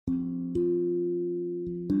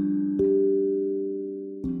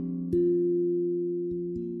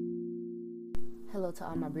Hello to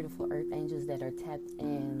all my beautiful earth angels that are tapped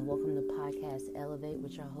in. Welcome to Podcast Elevate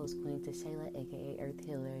with your host, Queen Tashayla, aka Earth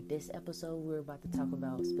Healer. This episode, we're about to talk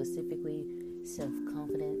about specifically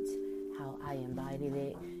self-confidence, how I embodied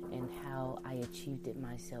it, and how I achieved it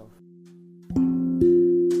myself.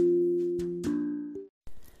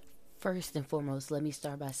 First and foremost, let me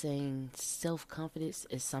start by saying self-confidence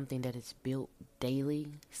is something that is built daily,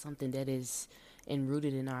 something that is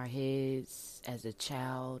enrooted in our heads as a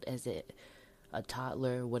child, as a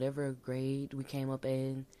toddler, whatever grade we came up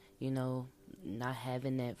in, not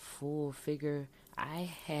having that full figure. I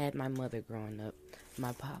had my mother growing up.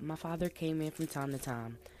 My father came in from time to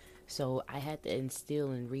time, so I had to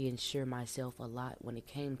instill and reinsure myself a lot when it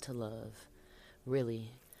came to love,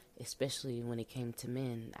 really, especially when it came to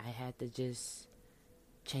men. I had to just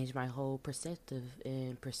change my whole perspective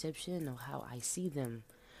and perception of how I see them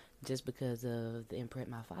just because of the imprint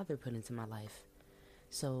my father put into my life.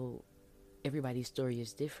 So everybody's story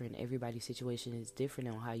is different. Everybody's situation is different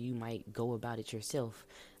on how you might go about it yourself.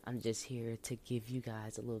 I'm just here to give you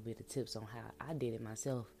guys a little bit of tips on how I did it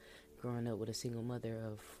myself, growing up with a single mother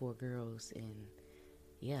of 4 girls, and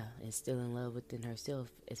still in love within herself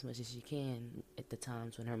as much as she can at the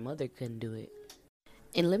times when her mother couldn't do it.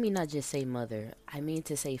 And let me not just say mother, I mean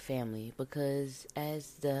to say family, because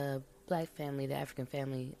as the black family, the African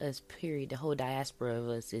family, us period, the whole diaspora of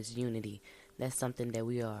us is unity. That's something that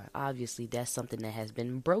we are. Obviously, that's something that has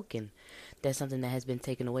been broken. That's something that has been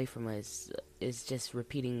taken away from us. It's just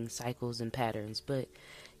repeating cycles and patterns. But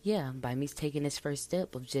by me taking this first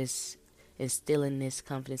step of just instilling this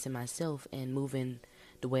confidence in myself and moving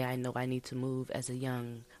the way I know I need to move as a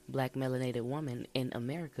young black melanated woman in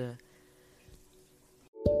America,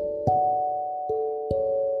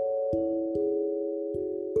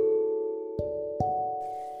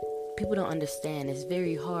 people don't understand. It's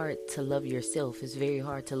very hard to love yourself. It's very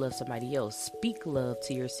hard to love somebody else. Speak love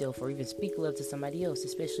to yourself, or even speak love to somebody else,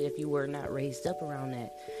 especially if you were not raised up around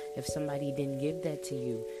that. If somebody didn't give that to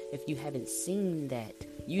you, if you haven't seen that,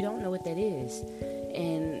 you don't know what that is.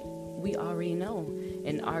 And we already know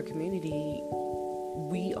in our community,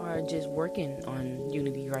 we are just working on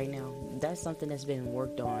unity right now. That's something that's been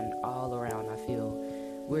worked on all around, I feel.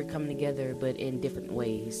 We're coming together, but in different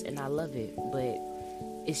ways, and I love it. But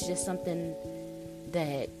it's just something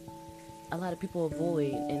that a lot of people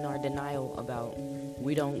avoid and are denial about.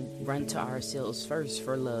 We don't run to ourselves first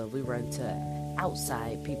for love. We run to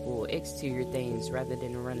outside people, exterior things, rather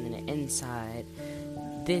than running inside.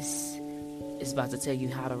 This is about to tell you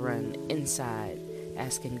how to run inside,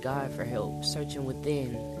 asking God for help, searching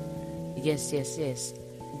within. Yes.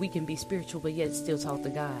 We can be spiritual, but yet still talk to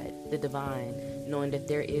God, the divine, knowing that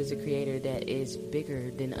there is a creator that is bigger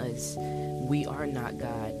than us. We are not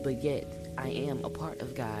God, but yet I am a part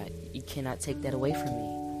of God. You cannot take that away from me.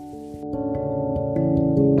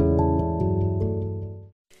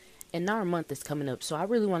 And our month is coming up, so I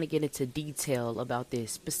really want to get into detail about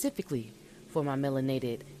this, specifically for my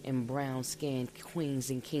melanated and brown skinned queens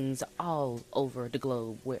and kings all over the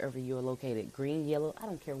globe, wherever you are located. Green, yellow, I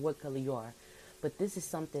don't care what color you are. But this is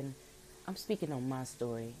something, I'm speaking on my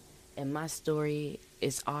story, and my story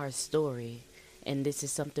is our story, and this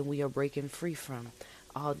is something we are breaking free from.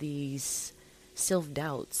 All these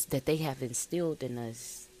self-doubts that they have instilled in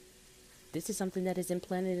us, this is something that is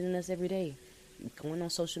implanted in us every day. Going on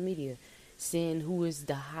social media, seeing who is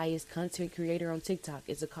the highest content creator on TikTok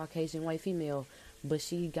is a Caucasian white female, but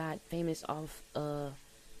she got famous off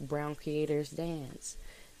brown creators dance.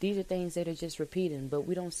 These are things that are just repeating, but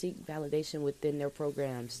we don't seek validation within their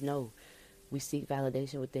programs. No, we seek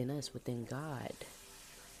validation within us, within God.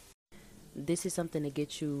 This is something to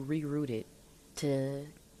get you rerouted, to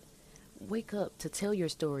wake up, to tell your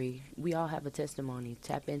story. We all have a testimony.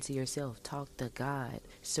 Tap into yourself. Talk to God.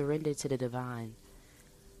 Surrender to the divine.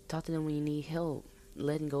 Talk to them when you need help.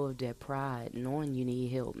 Letting go of that pride, knowing you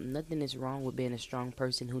need help. Nothing is wrong with being a strong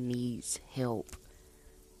person who needs help.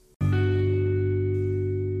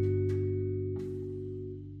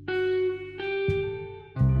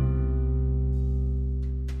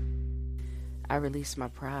 I release my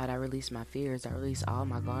pride, I release my fears, I release all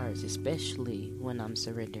my guards, especially when I'm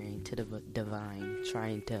surrendering to the divine,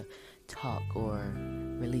 trying to talk or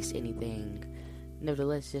release anything.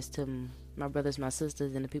 Nevertheless, just to my brothers, my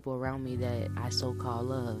sisters, and the people around me that I so-called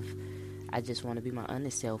love, I just want to be my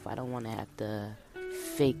honest self. I don't want to have to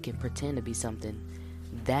fake and pretend to be something.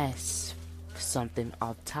 That's something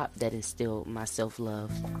off top that instilled my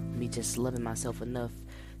self-love, me just loving myself enough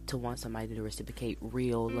to want somebody to reciprocate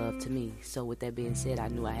real love to me. So with that being said, I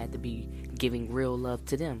knew I had to be giving real love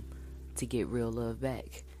to them to get real love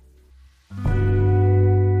back.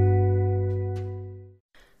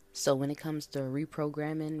 So when it comes to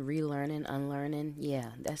reprogramming, relearning, unlearning, yeah,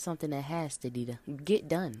 that's something that has to get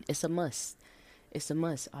done. It's a must. It's a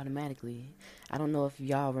must automatically. I don't know if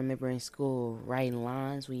y'all remember in school writing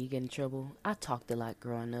lines when you get in trouble. I talked a lot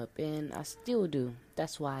growing up, and I still do.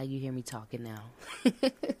 That's why you hear me talking now.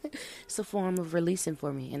 It's a form of releasing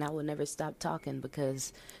for me, and I will never stop talking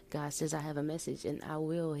because God says I have a message, and I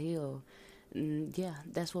will heal. And yeah,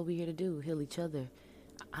 that's what we're here to do, heal each other.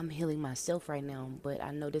 I'm healing myself right now, but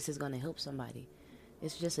I know this is going to help somebody.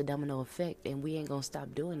 It's just a domino effect, and we ain't going to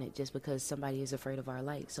stop doing it just because somebody is afraid of our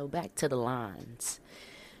light. So back to the lines.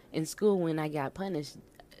 In school, when I got punished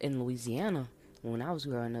in Louisiana, when I was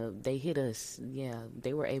growing up, they hit us. Yeah,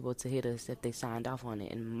 they were able to hit us if they signed off on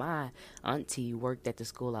it. And my auntie worked at the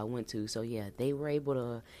school I went to. So yeah, they were able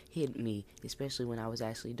to hit me, especially when I was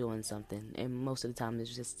actually doing something. And most of the time, it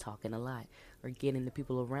was just talking a lot or getting the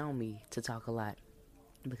people around me to talk a lot,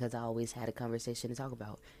 because I always had a conversation to talk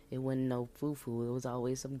about. It wasn't no foo-foo. It was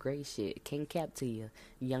always some great shit. King Cap to you.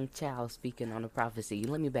 Young child speaking on a prophecy.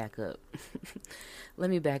 Let me back up.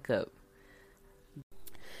 Let me back up.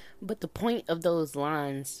 But the point of those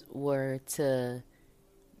lines were to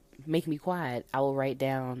make me quiet. I will write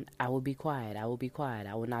down, I will be quiet. I will be quiet.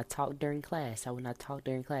 I will not talk during class. I will not talk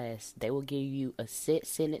during class. They will give you a set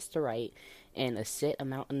sentence to write and a set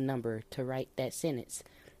amount of number to write that sentence.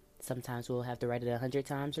 Sometimes we'll have to write it 100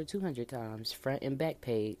 times or 200 times, front and back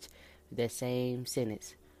page, the same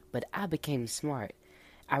sentence. But I became smart.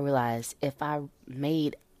 I realized if I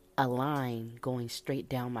made a line going straight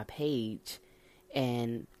down my page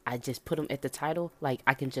and I just put them at the title, like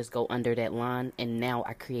I can just go under that line, and now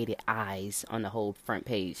I created eyes on the whole front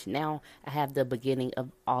page. Now I have the beginning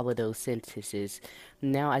of all of those sentences.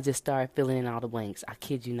 Now I just start filling in all the blanks. I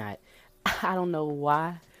kid you not. I don't know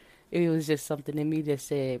why. It was just something in me that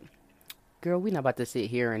said, girl, we're not about to sit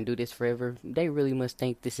here and do this forever. They really must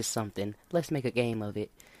think this is something. Let's make a game of it.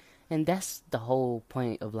 And that's the whole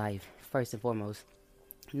point of life, first and foremost.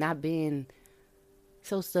 Not being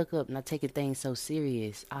so stuck up, not taking things so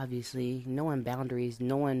serious, obviously. Knowing boundaries,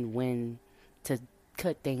 knowing when to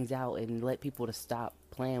cut things out and let people to stop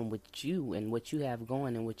playing with you and what you have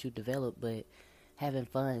going and what you develop, but having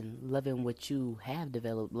fun, loving what you have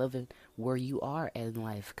developed, loving where you are in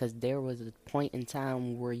life. Because there was a point in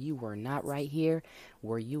time where you were not right here,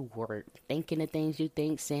 where you were thinking the things you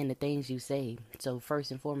think, saying the things you say. So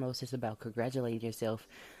first and foremost, it's about congratulating yourself.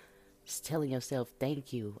 It's telling yourself,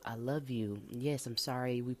 thank you, I love you. Yes, I'm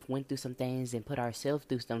sorry we went through some things and put ourselves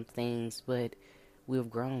through some things, but we've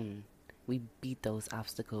grown. We beat those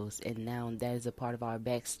obstacles, and now that is a part of our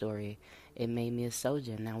backstory. It made me a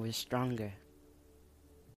soldier. Now we're stronger.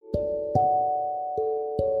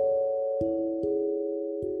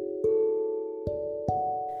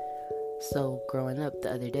 So growing up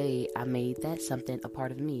the other day, I made that something a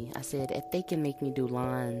part of me. I said, if they can make me do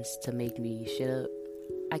lines to make me shut up,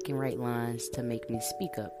 I can write lines to make me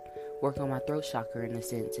speak up. Work on my throat chakra in a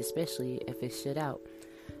sense, especially if it's shut out.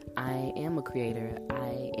 I am a creator.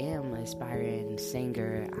 I am an aspiring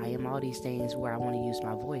singer. I am all these things where I want to use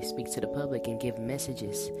my voice, speak to the public, and give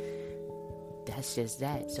messages. That's just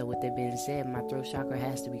that. So with that being said, my throat chakra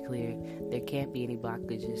has to be cleared. There can't be any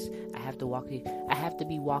blockages. I have to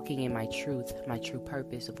be walking in my truth, my true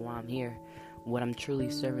purpose of why I'm here, what I'm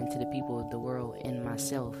truly serving to the people of the world and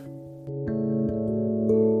myself.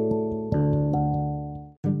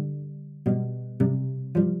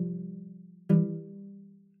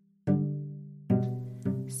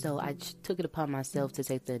 So I took it upon myself to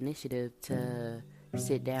take the initiative to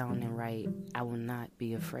sit down and write, I will not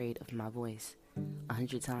be afraid of my voice,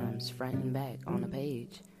 100 times, front and back on a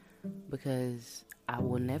page, because I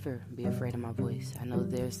will never be afraid of my voice. I know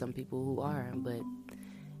there's some people who are, but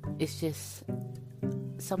it's just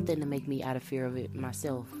something to make me out of fear of it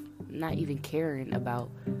myself, not even caring about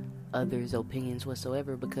others' opinions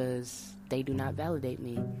whatsoever, because they do not validate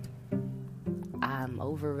me. I'm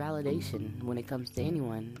over validation when it comes to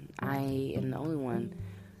anyone. I am the only one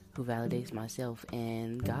who validates myself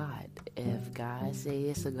and God. If God say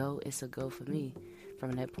it's a go for me.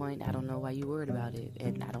 From that point, I don't know why you worried about it,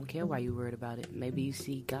 and I don't care why you worried about it. Maybe you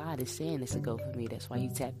see God is saying it's a go for me. That's why you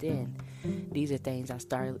tapped in. These are things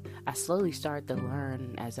I slowly started to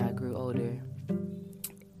learn as I grew older.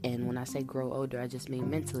 And when I say grow older, I just mean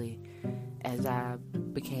mentally. As I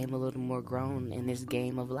became a little more grown in this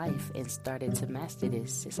game of life and started to master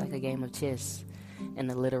this. It's like a game of chess in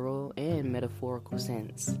the literal and metaphorical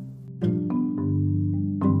sense.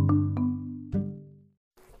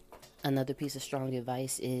 Another piece of strong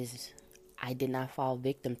advice is I did not fall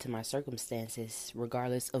victim to my circumstances,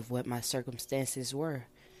 regardless of what my circumstances were.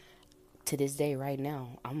 to this day, right now,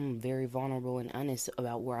 I'm very vulnerable and honest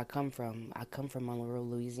about where I come from. I come from Monroe,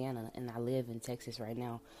 Louisiana, and I live in Texas right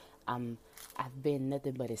now. I've been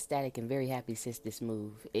nothing but ecstatic and very happy since this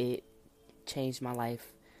move. It changed my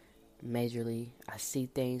life majorly. I see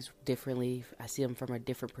things differently. I see them from a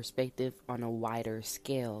different perspective on a wider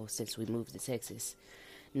scale since we moved to Texas.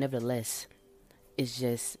 Nevertheless, it's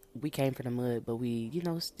just, we came from the mud, but we,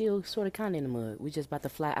 still sort of kind of in the mud. We just about to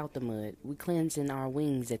fly out the mud. We cleansing our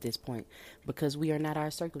wings at this point because we are not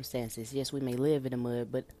our circumstances. Yes, we may live in the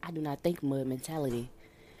mud, but I do not think mud mentality.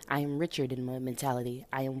 I am richer than mud mentality.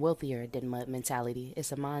 I am wealthier than mud mentality.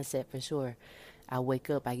 It's a mindset for sure. I wake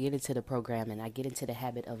up, I get into the program, and I get into the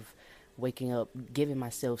habit of waking up, giving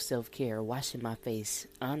myself self-care, washing my face,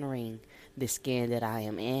 honoring the skin that I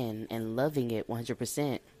am in, and loving it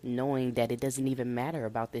 100%, knowing that it doesn't even matter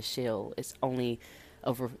about this shell. It's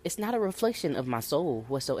not a reflection of my soul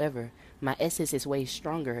whatsoever. My essence is way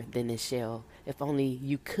stronger than this shell. If only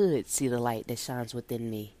you could see the light that shines within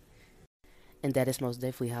me. And that is most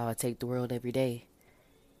definitely how I take the world every day.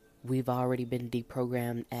 We've already been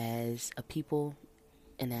deprogrammed as a people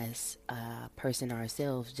and as a person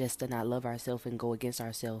ourselves, just to not love ourselves and go against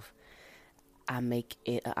ourselves. I make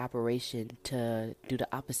it an operation to do the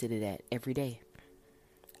opposite of that every day.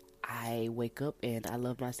 I wake up and I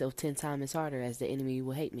love myself 10 times as harder as the enemy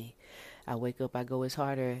will hate me. I wake up, I go as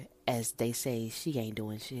harder as they say she ain't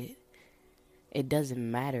doing shit. It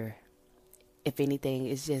doesn't matter. If anything,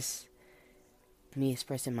 it's just me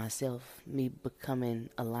expressing myself, me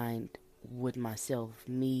becoming aligned with myself,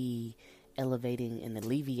 me elevating and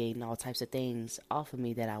alleviating all types of things off of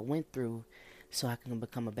me that I went through so I can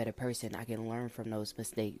become a better person. I can learn from those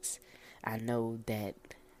mistakes. I know that,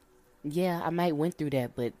 yeah, I might went through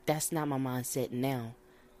that, but that's not my mindset now.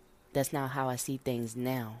 That's not how I see things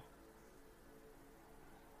now.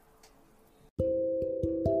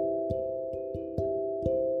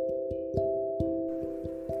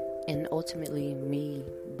 And ultimately, me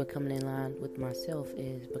becoming in line with myself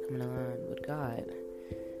is becoming in line with God.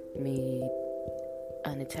 Me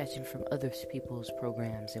unattaching from other people's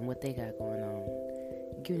programs and what they got going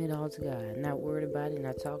on. Giving it all to God. Not worried about it,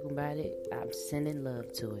 not talking about it. I'm sending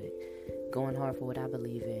love to it. Going hard for what I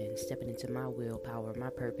believe in. Stepping into my willpower, my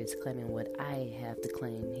purpose. Claiming what I have to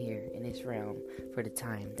claim here in this realm for the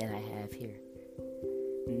time that I have here.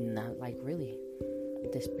 Not like really.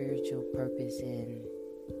 The spiritual purpose and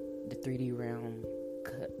the 3D realm,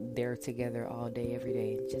 they're together all day, every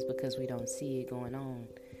day. Just because we don't see it going on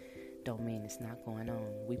don't mean it's not going on.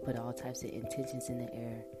 We put all types of intentions in the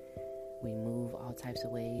air. We move all types of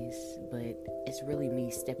ways, but it's really me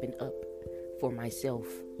stepping up for myself,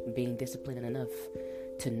 being disciplined enough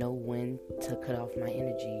to know when to cut off my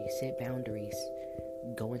energy, set boundaries,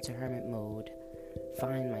 go into hermit mode,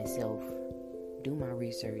 find myself, do my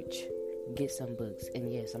research, get some books.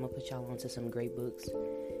 And yes, I'm gonna put y'all onto some great books.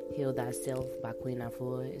 Heal Thyself by Queen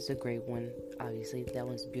Afua is a great one. Obviously, that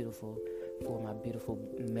one's beautiful for my beautiful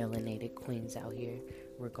melanated queens out here.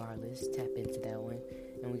 Regardless, tap into that one.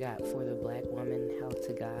 And we got For the Black Woman, How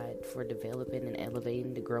to Guide for Developing and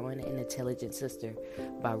Elevating the Growing and Intelligent Sister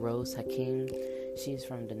by Rose Hakim. She's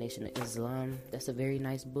from the Nation of Islam. That's a very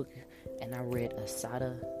nice book. And I read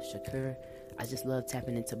Asada Shakur. I just love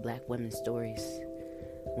tapping into black women's stories.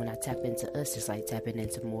 When I tap into us, it's like tapping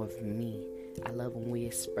into more of me. I love when we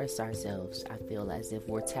express ourselves. I feel as if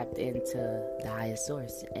we're tapped into the highest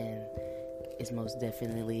source, and it's most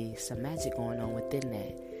definitely some magic going on within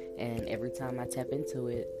that. And every time I tap into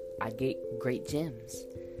it, I get great gems.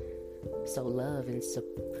 So love and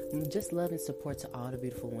support to all the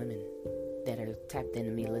beautiful women that are tapped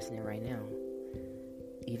into me listening right now.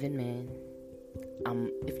 Even men.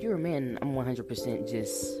 If you're a man, I'm 100%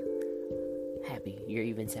 just happy you're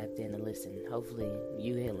even tapped in to listen. Hopefully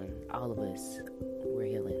you healing. All of us, we're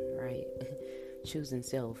healing, right? Choosing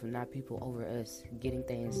self and not people over us, getting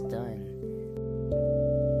things done.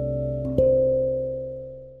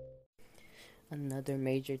 Another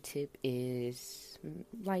major tip is,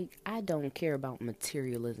 I don't care about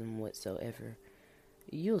materialism whatsoever.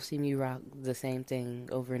 You'll see me rock the same thing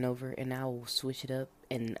over and over, and I will switch it up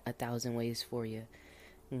in 1,000 ways for you.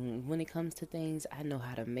 When it comes to things, I know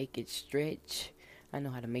how to make it stretch. I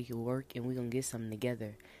know how to make it work, and we're going to get something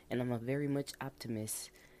together. And I'm a very much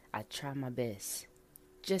optimist. I try my best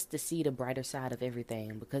just to see the brighter side of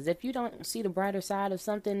everything. Because if you don't see the brighter side of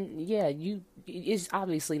something, it's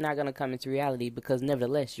obviously not going to come into reality, because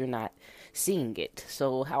nevertheless, you're not seeing it.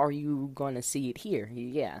 So how are you going to see it here?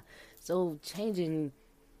 Yeah. So changing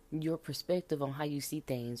your perspective on how you see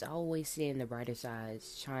things, always seeing the brighter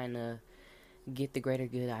sides, trying to get the greater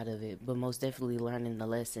good out of it, but most definitely learning the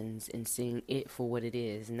lessons and seeing it for what it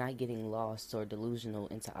is, not getting lost or delusional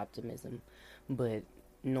into optimism, but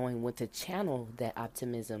knowing when to channel that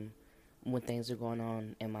optimism when things are going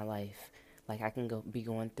on in my life. Like I can be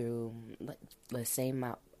going through, let's say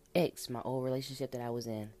my ex, my old relationship that I was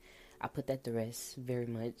in. I put that to rest very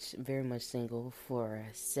much single for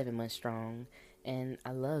 7 months strong. And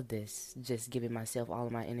I love this, just giving myself all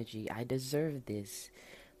of my energy. I deserve this.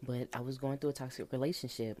 But I was going through a toxic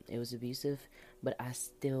relationship. It was abusive, but I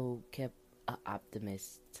still kept an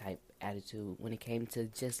optimist type attitude when it came to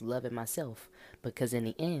just loving myself. Because in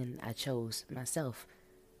the end, I chose myself.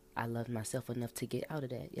 I loved myself enough to get out of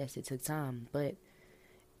that. Yes, it took time, but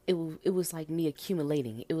it was like me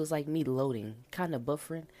accumulating. It was like me loading, kind of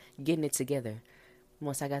buffering, getting it together.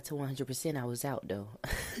 Once I got to 100%, I was out though.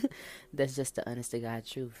 That's just the honest to God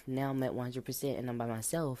truth. Now I'm at 100% and I'm by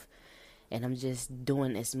myself. And I'm just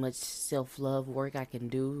doing as much self-love work I can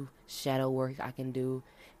do, shadow work I can do,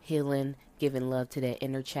 healing, giving love to that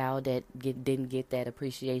inner child that didn't get that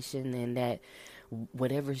appreciation and that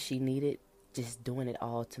whatever she needed, just doing it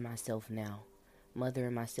all to myself now.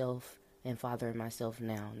 Mothering myself and fathering myself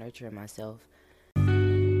now, nurturing myself.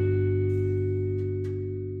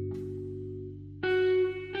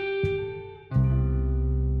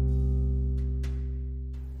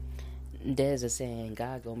 There's a saying,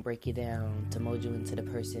 God gonna break you down to mold you into the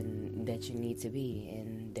person that you need to be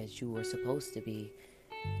and that you were supposed to be.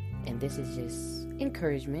 And this is just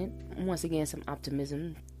encouragement. Once again, some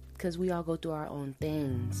optimism, because we all go through our own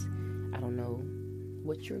things. I don't know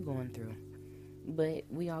what you're going through, but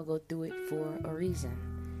we all go through it for a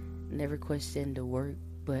reason. Never question the work,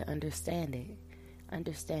 but understand it.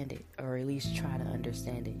 Understand it, or at least try to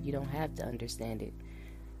understand it. You don't have to understand it.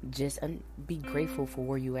 Just be grateful for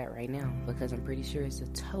where you at right now, because I'm pretty sure it's a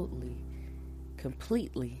totally,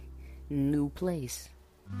 completely new place.